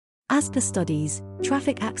As per studies,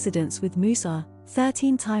 traffic accidents with moose are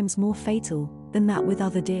 13 times more fatal than that with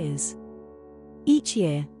other deers. Each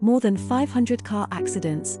year, more than 500 car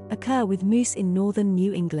accidents occur with moose in northern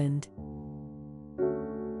New England.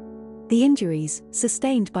 The injuries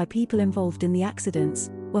sustained by people involved in the accidents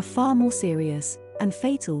were far more serious and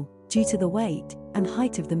fatal due to the weight and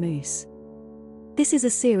height of the moose. This is a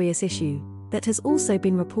serious issue that has also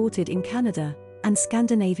been reported in Canada and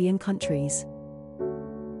Scandinavian countries.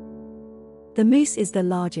 The moose is the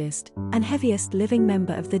largest and heaviest living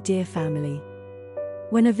member of the deer family.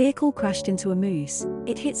 When a vehicle crashed into a moose,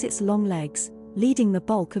 it hits its long legs, leading the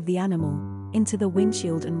bulk of the animal into the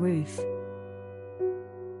windshield and roof.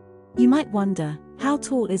 You might wonder, how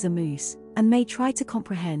tall is a moose, and may try to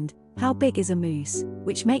comprehend, how big is a moose,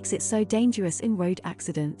 which makes it so dangerous in road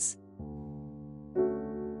accidents.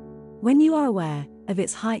 When you are aware of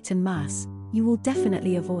its height and mass, you will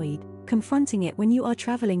definitely avoid confronting it when you are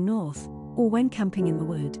traveling north, or when camping in the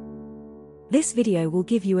wood. This video will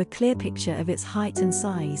give you a clear picture of its height and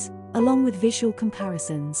size, along with visual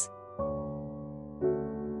comparisons.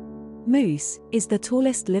 Moose is the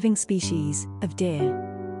tallest living species of deer.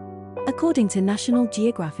 According to National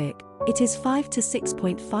Geographic, it is 5 to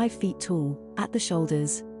 6.5 feet tall at the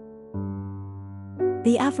shoulders.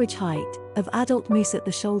 The average height of adult moose at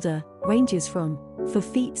the shoulder ranges from 4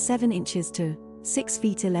 feet 7 inches to 6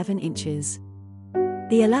 feet 11 inches.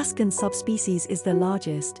 The Alaskan subspecies is the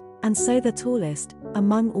largest, and so the tallest,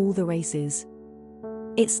 among all the races.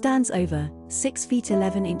 It stands over 6 feet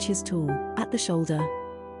 11 inches tall at the shoulder.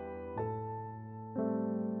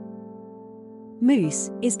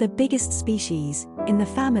 Moose is the biggest species in the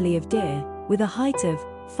family of deer, with a height of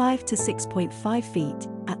 5 to 6.5 feet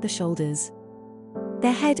at the shoulders.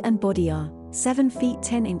 Their head and body are 7 feet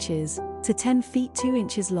 10 inches to 10 feet 2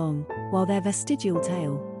 inches long, while their vestigial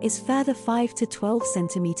tail is further 5 to 12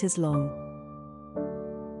 centimeters long.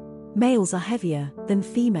 Males are heavier than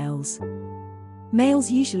females.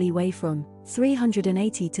 Males usually weigh from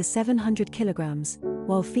 380 to 700 kilograms,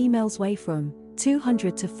 while females weigh from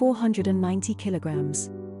 200 to 490 kilograms.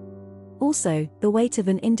 Also, the weight of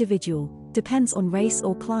an individual depends on race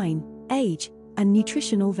or cline, age, and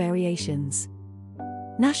nutritional variations.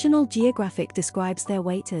 National Geographic describes their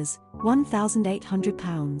weight as 1,800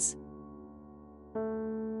 pounds.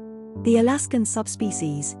 The Alaskan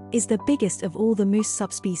subspecies is the biggest of all the moose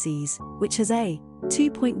subspecies, which has a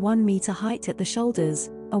 2.1 meter height at the shoulders,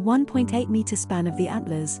 a 1.8 meter span of the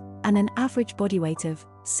antlers, and an average body weight of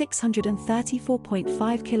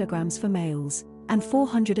 634.5 kilograms for males, and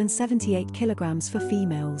 478 kilograms for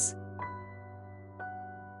females.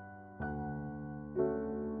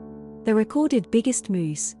 The recorded biggest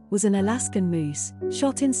moose was an Alaskan moose,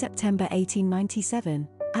 shot in September 1897,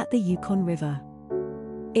 at the Yukon River.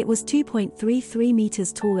 It was 2.33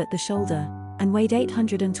 meters tall at the shoulder, and weighed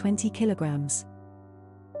 820 kilograms.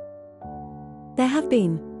 There have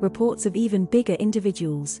been reports of even bigger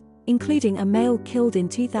individuals, including a male killed in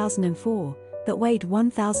 2004, that weighed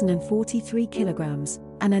 1,043 kilograms,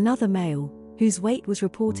 and another male, whose weight was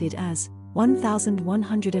reported as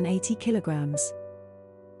 1,180 kilograms.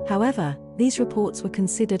 However, these reports were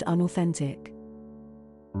considered unauthentic.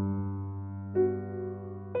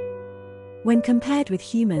 When compared with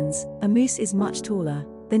humans, a moose is much taller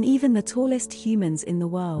than even the tallest humans in the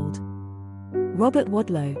world. Robert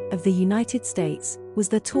Wadlow of the United States was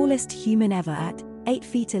the tallest human ever at 8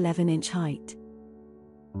 feet 11 inch height.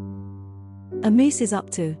 A moose is up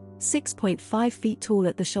to 6.5 feet tall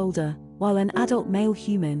at the shoulder, while an adult male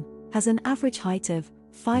human has an average height of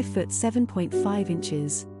 5 foot 7.5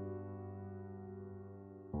 inches.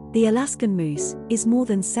 The Alaskan moose is more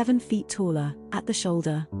than 7 feet taller at the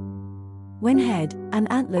shoulder. When head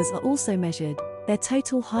and antlers are also measured, their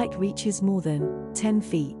total height reaches more than 10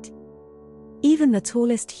 feet. Even the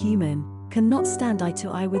tallest human cannot stand eye to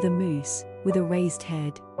eye with a moose with a raised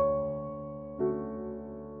head.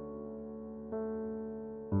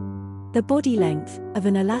 The body length of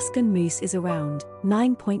an Alaskan moose is around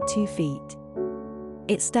 9.2 feet.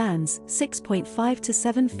 It stands 6.5 to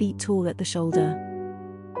 7 feet tall at the shoulder.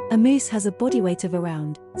 A moose has a body weight of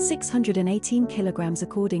around 618 kilograms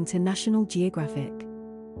according to National Geographic.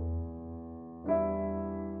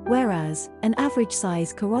 Whereas, an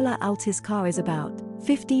average-size Corolla Altis car is about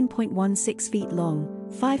 15.16 feet long,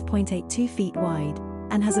 5.82 feet wide,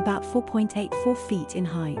 and has about 4.84 feet in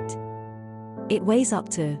height. It weighs up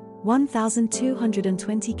to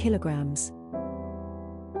 1,220 kilograms.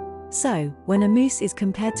 So, when a moose is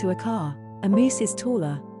compared to a moose is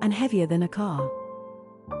taller and heavier than a car.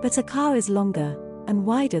 But a car is longer and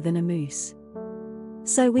wider than a moose.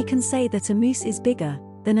 So we can say that a moose is bigger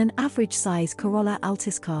than an average-size Corolla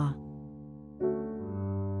Altis car.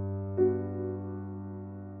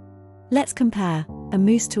 Let's compare a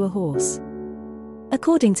moose to a horse.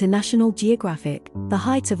 According to National Geographic, the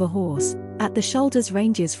height of a horse at the shoulders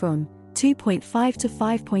ranges from 2.5 to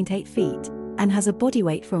 5.8 feet and has a body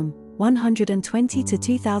weight from 120 to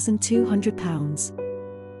 2,200 pounds.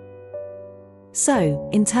 So,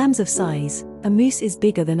 in terms of size, a moose is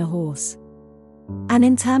bigger than a horse. And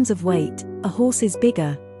in terms of weight, a horse is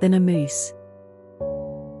bigger than a moose.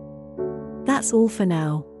 That's all for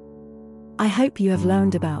now. I hope you have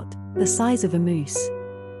learned about the size of a moose.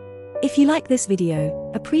 If you like this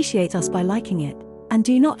video, appreciate us by liking it, and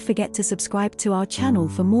do not forget to subscribe to our channel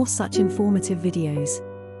for more such informative videos.